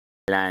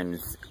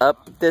Climbs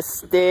up the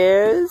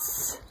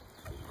stairs.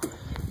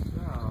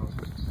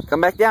 Come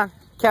back down.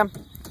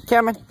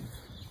 Cameron.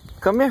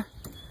 Come here.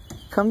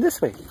 Come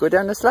this way. Go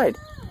down the slide.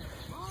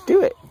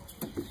 Do it.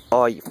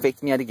 Oh, you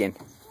faked me out again.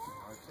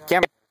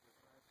 Cameron.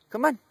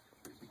 Come on.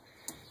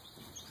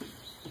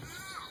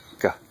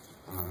 Go.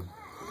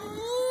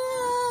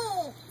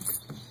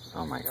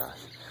 Oh my gosh.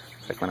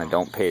 It's like when I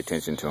don't pay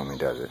attention to him, he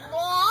does it.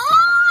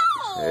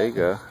 There you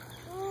go.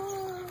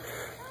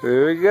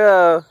 Here we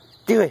go.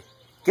 Do it.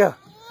 Go.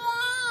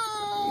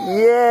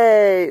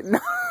 Yay. No.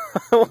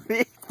 What are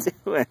you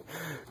doing?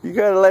 You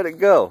gotta let it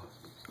go.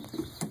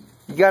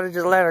 You gotta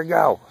just let her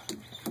go.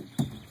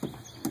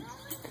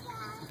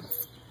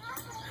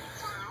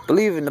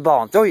 Believe in the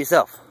ball and throw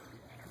yourself.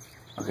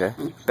 Okay.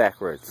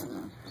 Backwards.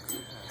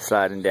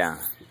 Sliding down.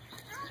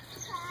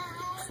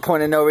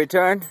 Point of no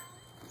return.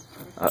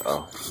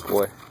 Uh-oh.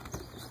 Boy.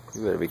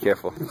 You better be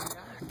careful.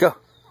 Go.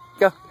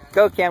 Go.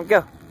 Go, Cam.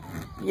 Go.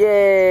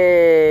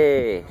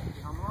 Yay.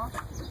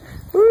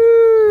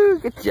 Woo.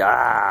 Good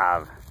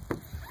job.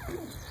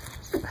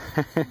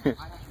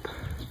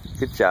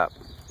 Good job.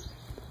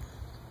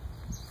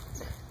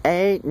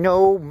 Ain't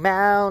no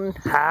mountain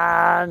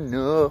high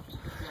enough.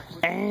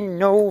 Ain't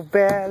no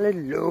valley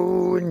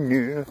low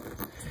enough.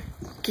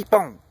 Keep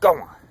on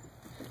going.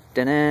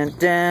 Dun dun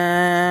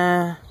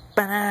dun.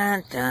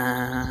 Ba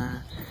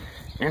dun.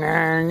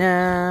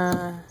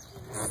 Banana.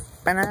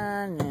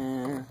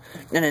 Banana.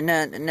 Na na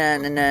na na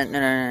na na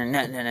na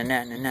na na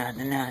na na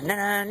na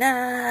na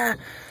na.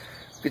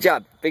 Good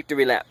job.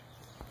 Victory lap.